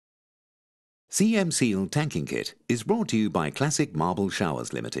CM Seal Tanking Kit is brought to you by Classic Marble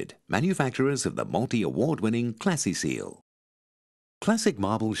Showers Limited, manufacturers of the multi-award-winning Classy Seal. Classic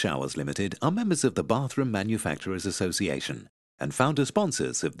Marble Showers Limited are members of the Bathroom Manufacturers Association and founder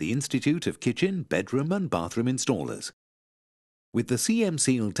sponsors of the Institute of Kitchen, Bedroom and Bathroom Installers. With the CM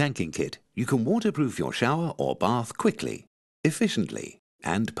Seal Tanking Kit, you can waterproof your shower or bath quickly, efficiently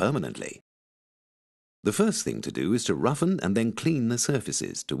and permanently. The first thing to do is to roughen and then clean the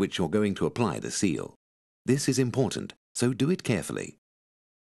surfaces to which you're going to apply the seal. This is important, so do it carefully.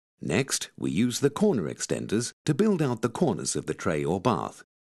 Next, we use the corner extenders to build out the corners of the tray or bath.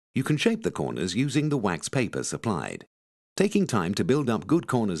 You can shape the corners using the wax paper supplied. Taking time to build up good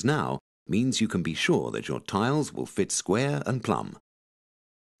corners now means you can be sure that your tiles will fit square and plumb.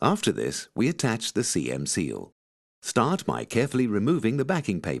 After this, we attach the CM seal. Start by carefully removing the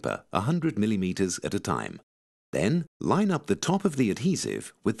backing paper 100 mm at a time. Then, line up the top of the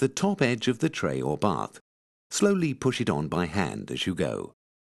adhesive with the top edge of the tray or bath. Slowly push it on by hand as you go.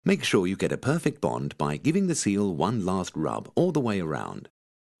 Make sure you get a perfect bond by giving the seal one last rub all the way around.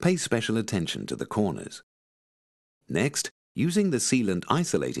 Pay special attention to the corners. Next, using the sealant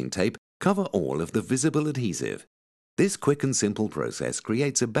isolating tape, cover all of the visible adhesive. This quick and simple process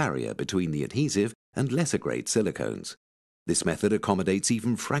creates a barrier between the adhesive and lesser grade silicones. This method accommodates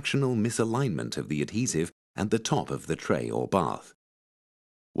even fractional misalignment of the adhesive and the top of the tray or bath.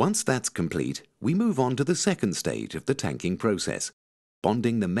 Once that's complete, we move on to the second stage of the tanking process,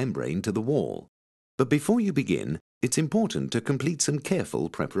 bonding the membrane to the wall. But before you begin, it's important to complete some careful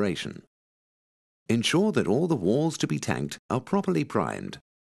preparation. Ensure that all the walls to be tanked are properly primed.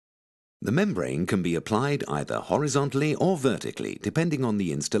 The membrane can be applied either horizontally or vertically depending on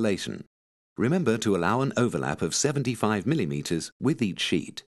the installation. Remember to allow an overlap of 75 mm with each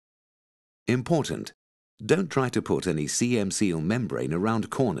sheet. Important: don't try to put any CM Seal membrane around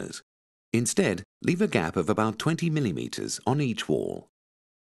corners. Instead, leave a gap of about 20 mm on each wall.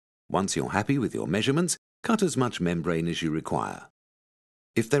 Once you're happy with your measurements, cut as much membrane as you require.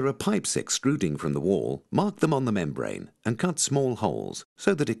 If there are pipes extruding from the wall, mark them on the membrane and cut small holes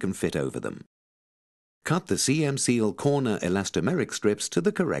so that it can fit over them. Cut the CM Seal corner elastomeric strips to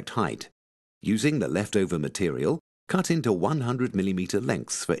the correct height. Using the leftover material, cut into 100 mm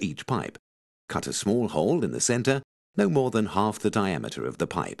lengths for each pipe. Cut a small hole in the center, no more than half the diameter of the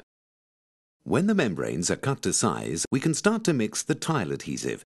pipe. When the membranes are cut to size, we can start to mix the tile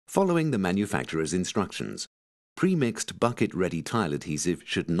adhesive, following the manufacturer's instructions. Pre-mixed bucket-ready tile adhesive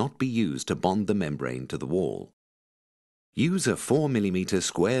should not be used to bond the membrane to the wall. Use a 4 mm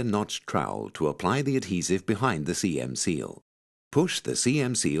square notched trowel to apply the adhesive behind the CM Seal. Push the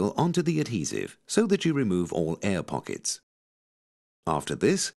CM Seal onto the adhesive so that you remove all air pockets. After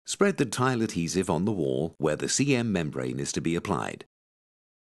this, spread the tile adhesive on the wall where the CM membrane is to be applied.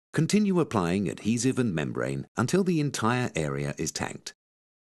 Continue applying adhesive and membrane until the entire area is tanked.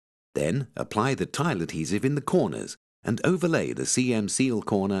 Then, apply the tile adhesive in the corners and overlay the CM Seal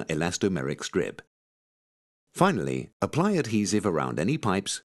corner elastomeric strip. Finally, apply adhesive around any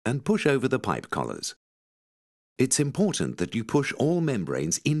pipes and push over the pipe collars. It's important that you push all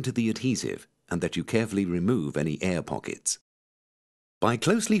membranes into the adhesive and that you carefully remove any air pockets. By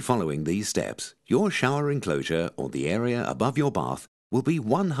closely following these steps, your shower enclosure or the area above your bath will be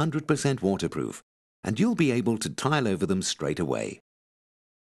 100% waterproof and you'll be able to tile over them straight away.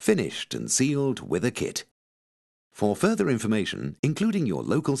 Finished and sealed with a kit. For further information, including your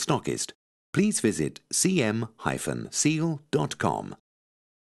local stockist, please visit cm-seal.com.